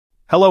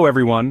Hello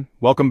everyone,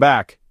 welcome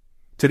back.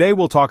 Today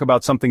we'll talk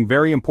about something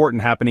very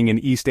important happening in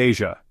East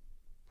Asia.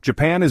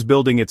 Japan is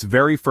building its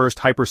very first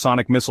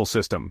hypersonic missile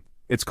system.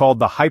 It's called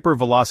the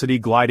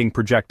Hypervelocity Gliding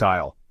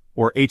Projectile,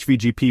 or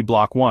HVGP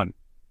Block 1.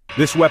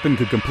 This weapon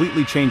could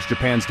completely change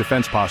Japan's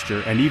defense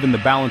posture and even the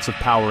balance of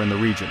power in the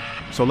region.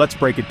 So let's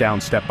break it down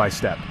step by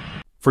step.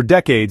 For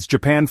decades,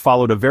 Japan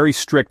followed a very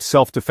strict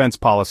self-defense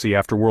policy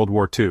after World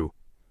War II.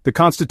 The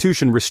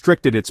constitution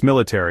restricted its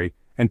military,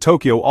 and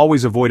Tokyo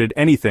always avoided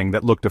anything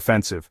that looked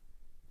offensive.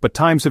 But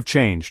times have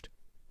changed.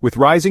 With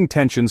rising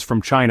tensions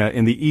from China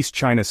in the East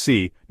China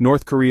Sea,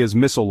 North Korea's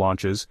missile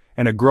launches,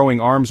 and a growing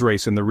arms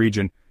race in the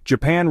region,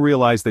 Japan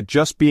realized that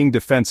just being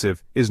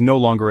defensive is no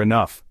longer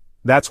enough.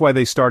 That's why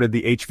they started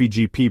the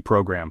HVGP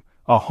program,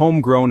 a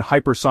homegrown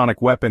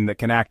hypersonic weapon that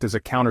can act as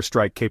a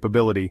counterstrike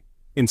capability.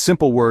 In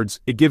simple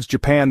words, it gives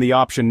Japan the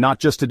option not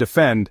just to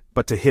defend,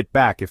 but to hit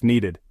back if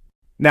needed.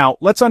 Now,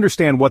 let's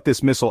understand what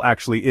this missile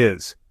actually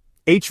is.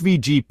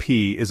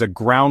 HVGP is a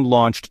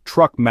ground-launched,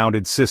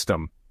 truck-mounted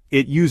system.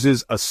 It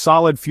uses a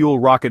solid-fuel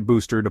rocket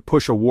booster to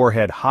push a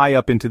warhead high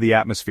up into the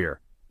atmosphere.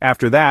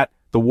 After that,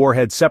 the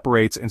warhead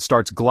separates and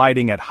starts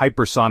gliding at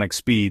hypersonic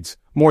speeds,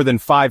 more than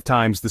 5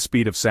 times the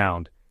speed of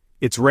sound.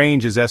 Its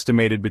range is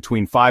estimated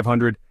between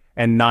 500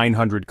 and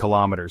 900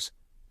 kilometers.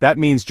 That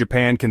means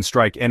Japan can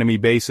strike enemy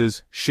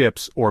bases,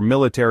 ships, or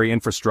military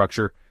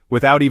infrastructure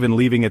without even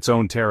leaving its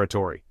own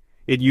territory.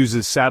 It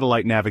uses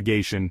satellite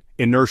navigation,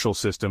 inertial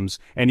systems,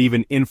 and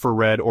even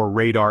infrared or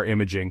radar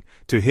imaging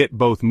to hit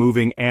both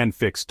moving and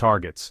fixed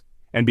targets.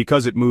 And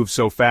because it moves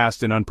so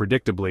fast and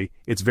unpredictably,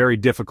 it's very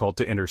difficult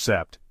to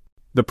intercept.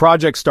 The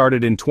project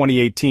started in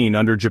 2018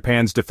 under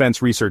Japan's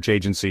Defense Research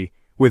Agency,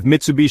 with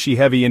Mitsubishi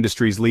Heavy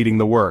Industries leading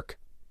the work.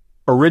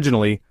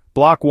 Originally,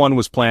 Block 1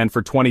 was planned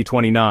for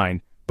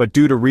 2029, but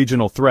due to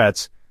regional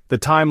threats, the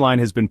timeline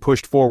has been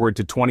pushed forward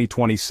to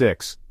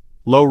 2026.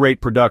 Low-rate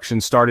production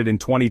started in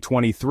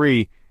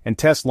 2023, and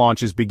test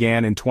launches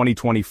began in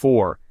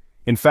 2024.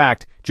 In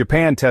fact,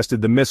 Japan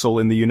tested the missile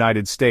in the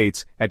United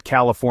States at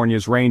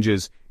California's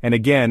ranges, and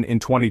again in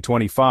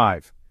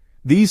 2025.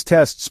 These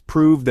tests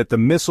proved that the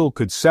missile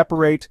could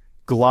separate,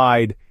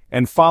 glide,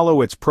 and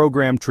follow its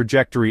programmed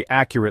trajectory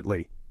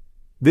accurately.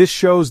 This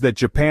shows that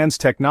Japan's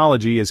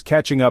technology is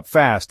catching up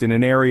fast in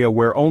an area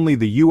where only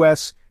the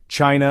US,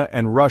 China,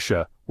 and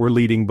Russia were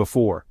leading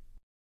before.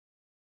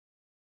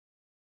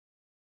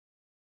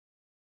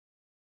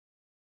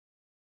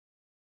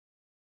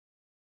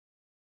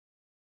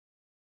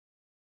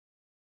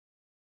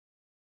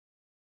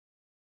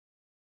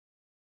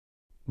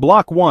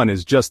 Block 1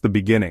 is just the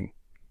beginning.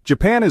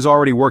 Japan is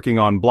already working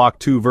on Block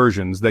 2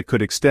 versions that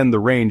could extend the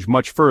range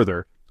much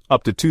further,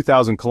 up to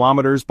 2,000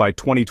 kilometers by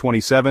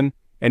 2027,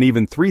 and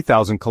even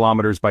 3,000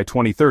 kilometers by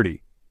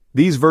 2030.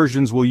 These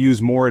versions will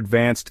use more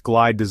advanced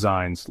glide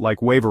designs, like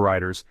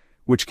Waveriders,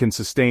 which can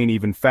sustain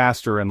even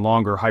faster and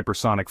longer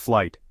hypersonic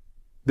flight.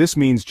 This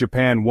means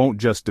Japan won't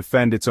just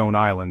defend its own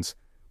islands,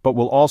 but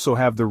will also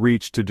have the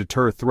reach to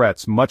deter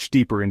threats much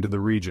deeper into the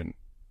region.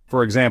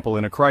 For example,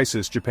 in a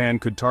crisis, Japan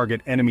could target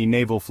enemy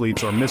naval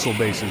fleets or missile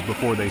bases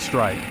before they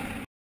strike.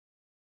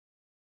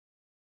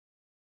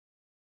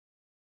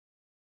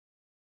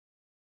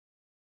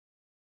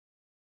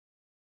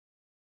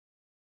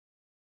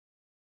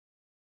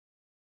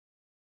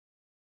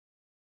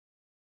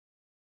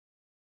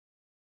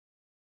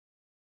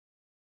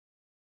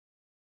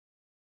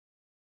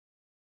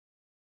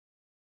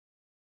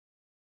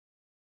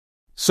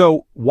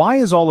 So, why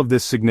is all of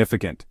this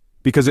significant?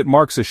 Because it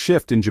marks a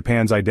shift in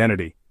Japan's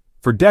identity.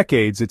 For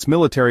decades, its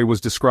military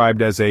was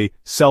described as a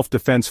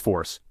self-defense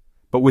force.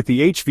 But with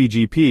the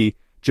HVGP,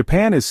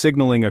 Japan is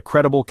signaling a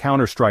credible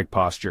counterstrike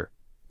posture.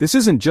 This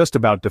isn't just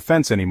about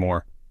defense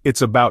anymore,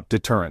 it's about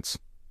deterrence.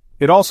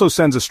 It also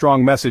sends a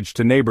strong message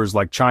to neighbors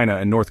like China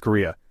and North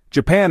Korea.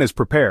 Japan is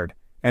prepared,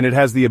 and it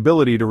has the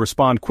ability to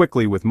respond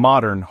quickly with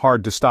modern,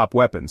 hard-to-stop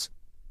weapons.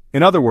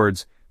 In other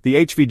words, the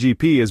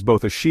HVGP is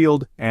both a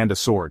shield and a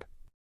sword.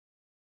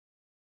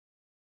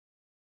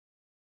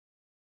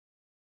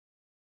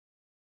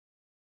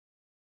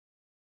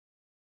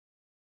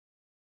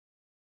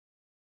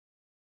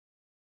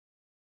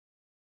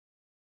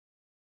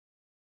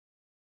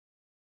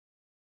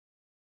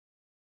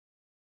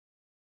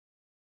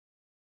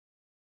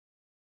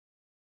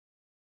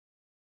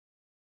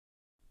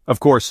 Of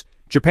course,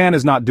 Japan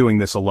is not doing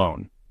this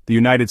alone. The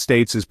United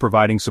States is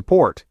providing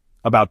support,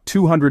 about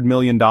 $200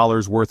 million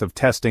worth of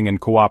testing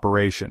and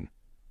cooperation.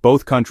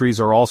 Both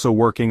countries are also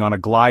working on a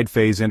glide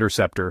phase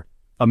interceptor,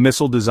 a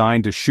missile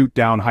designed to shoot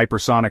down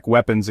hypersonic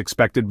weapons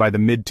expected by the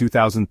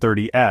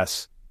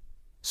mid-2030s.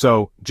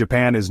 So,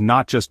 Japan is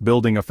not just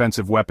building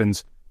offensive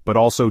weapons, but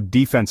also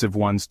defensive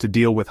ones to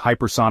deal with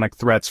hypersonic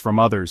threats from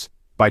others.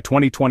 By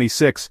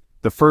 2026,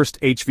 the first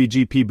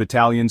HVGP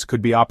battalions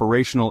could be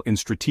operational in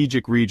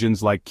strategic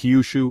regions like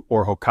Kyushu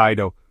or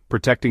Hokkaido,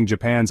 protecting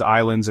Japan's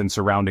islands and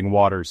surrounding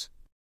waters.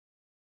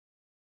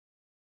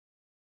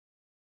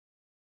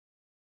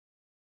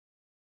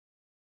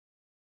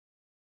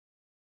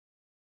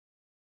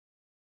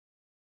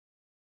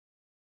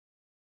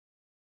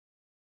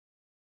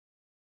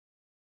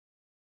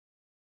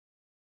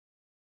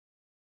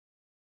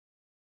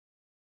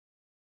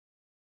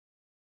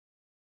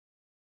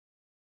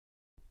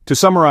 To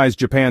summarize,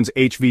 Japan's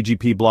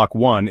HVGP Block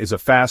 1 is a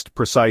fast,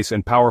 precise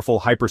and powerful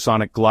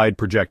hypersonic glide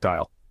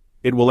projectile.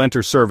 It will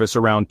enter service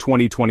around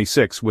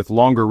 2026 with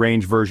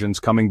longer-range versions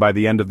coming by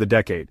the end of the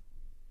decade.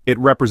 It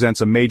represents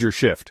a major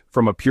shift,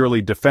 from a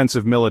purely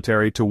defensive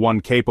military to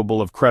one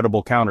capable of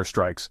credible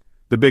counterstrikes.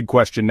 The big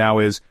question now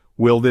is,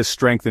 will this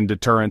strengthen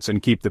deterrence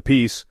and keep the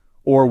peace,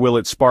 or will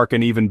it spark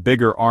an even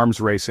bigger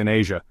arms race in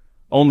Asia?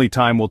 Only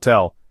time will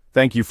tell.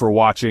 Thank you for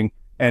watching,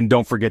 and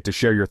don't forget to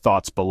share your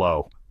thoughts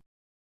below.